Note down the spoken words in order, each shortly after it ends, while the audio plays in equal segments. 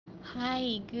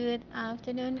Hi, good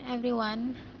afternoon,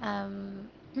 everyone.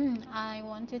 I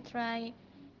want to try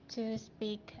to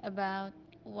speak about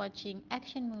watching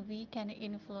action movie can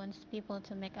influence people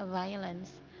to make a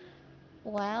violence.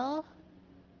 Well,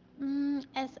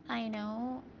 as I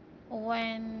know,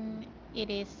 when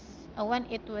when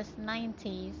it was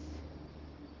 90s,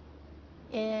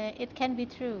 it can be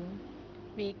true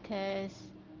because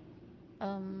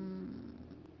um,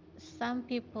 some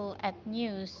people at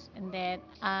news that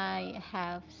I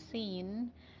have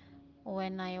seen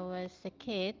when I was a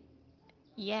kid,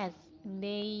 yes,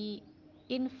 they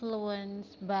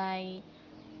influenced by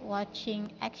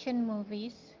watching action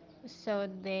movies, so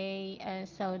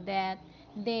that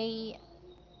they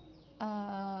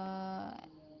uh,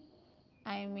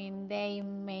 they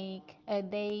make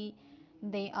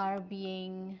they are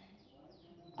being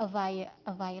a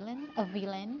violin, a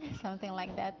villain, something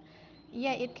like that.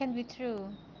 Yeah, it can be true.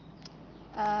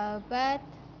 But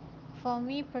for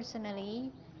me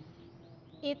personally,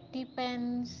 it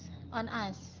depends on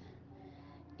us.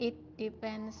 It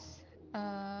depends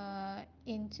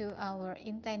into our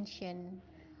intention.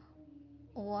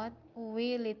 What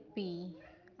will it be?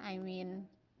 I mean,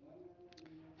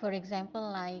 for example,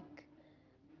 like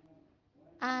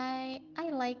I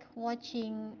like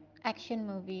watching action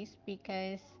movies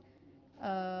because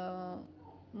uh,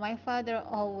 my father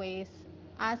always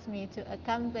asked me to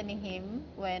accompany him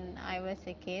when I was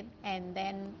a kid, and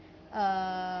then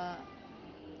uh,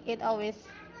 it always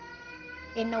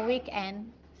in a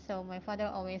weekend. So my father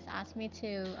always asked me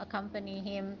to accompany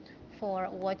him for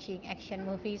watching action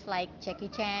movies like Jackie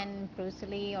Chan, Bruce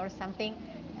Lee, or something,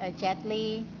 Jet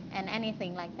Li, and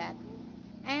anything like that.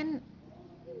 And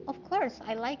of course,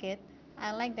 I like it.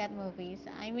 I like that movies.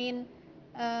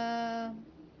 Uh,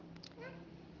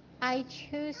 I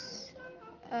choose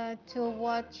to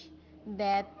watch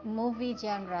that movie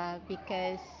genre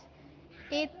because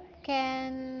it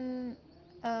can,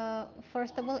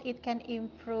 first of all, it can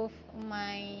improve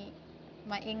my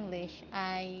English.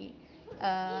 I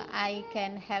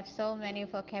can have so many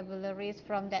vocabularies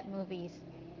from that movies.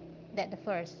 That the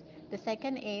first. The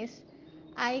second is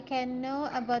I can know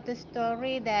about the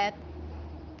story that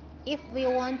if we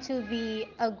want to be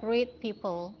a great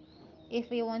people, if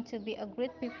we want to be a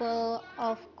great people,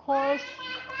 of course,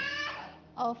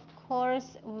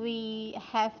 we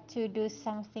have to do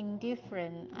something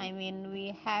different.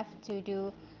 We have to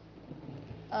do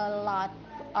a lot,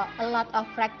 a lot of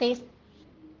practice.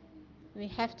 We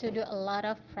have to do a lot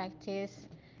of practice,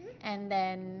 and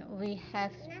then we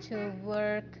have to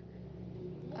work.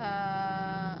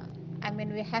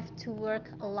 We have to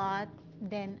work a lot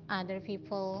than other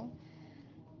people.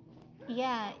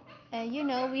 Yeah,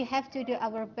 we have to do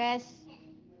our best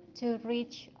to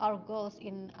reach our goals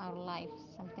in our life,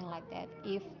 something like that.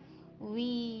 If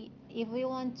we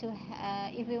want to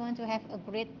if we want to have a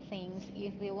great things,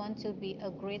 if we want to be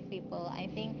a great people, I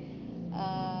think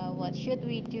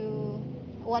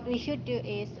what we should do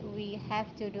is we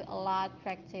have to do a lot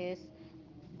practice,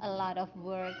 a lot of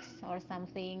works or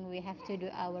something. We have to do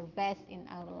our best in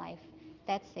our life.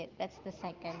 That's it. That's the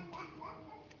second.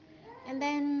 And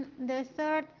then the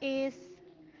third is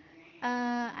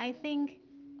I think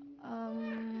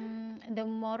the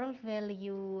moral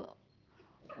value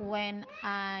when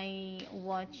I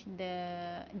watch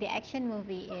the action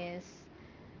movie is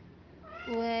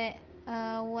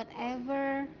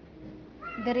whatever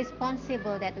the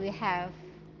responsible that we have.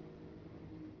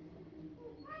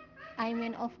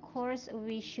 Of course,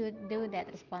 we should do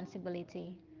that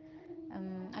responsibility.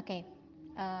 Okay.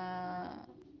 Uh,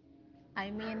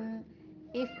 I mean,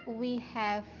 if we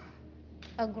have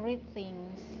a great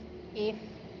things, if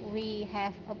we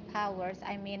have a powers,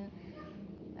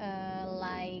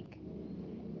 like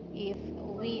if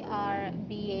we are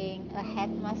being a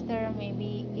headmaster,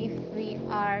 maybe if we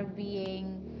are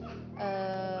being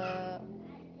uh,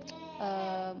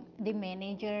 the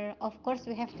manager, of course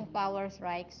we have the powers,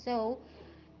 right? So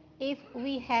if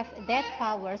we have that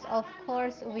powers, of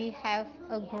course we have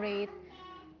a great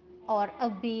or a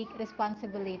big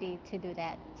responsibility to do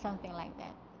that, something like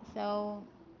that. So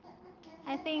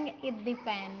I think it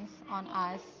depends on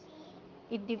us.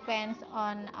 It depends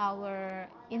on our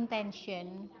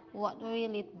intention. What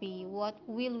will it be? What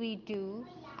will we do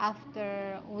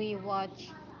after we watch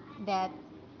that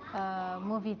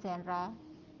movie genre?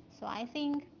 So I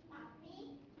think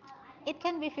it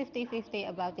can be 50-50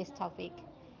 about this topic.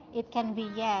 It can be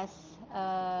yes,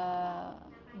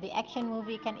 the action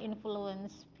movie can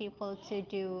influence people to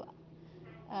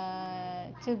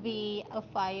be a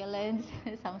violence,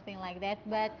 something like that.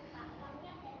 But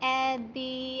at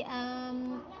the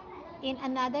in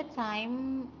another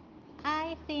time,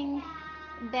 I think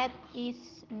that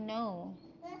is no,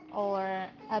 or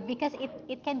because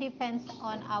it can depends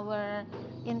on our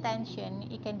intention.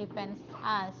 It can depends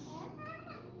us.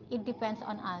 It depends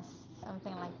on us,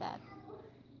 something like that.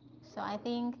 So I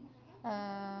think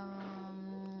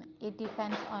it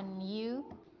depends on you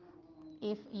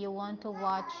if you want to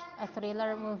watch a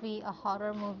thriller movie, a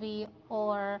horror movie,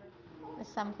 or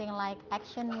something like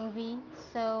action movie.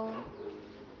 So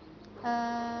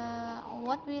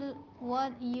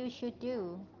what you should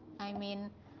do? I mean,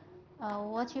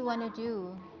 what you want to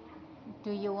do?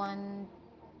 Do you want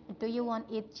do you want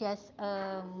it just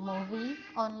a movie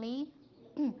only?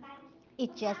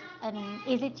 It just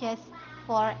is it just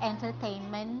for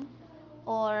entertainment,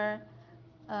 or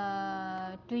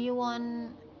do you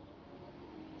want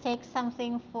take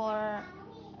something for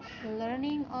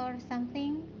learning or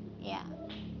something? Yeah,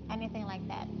 anything like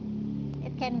that.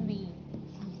 It can be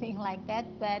something like that,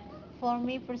 but for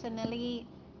me personally,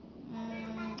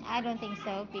 I don't think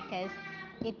so, because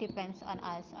it depends on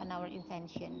us, on our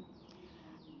intention.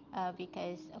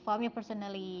 Because for me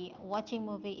personally, watching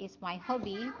movie is my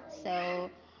hobby, so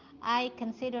I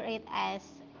consider it as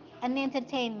an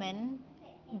entertainment,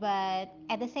 but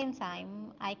at the same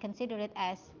time, I consider it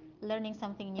as learning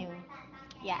something new.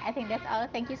 Yeah, I think that's all.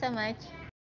 Thank you so much.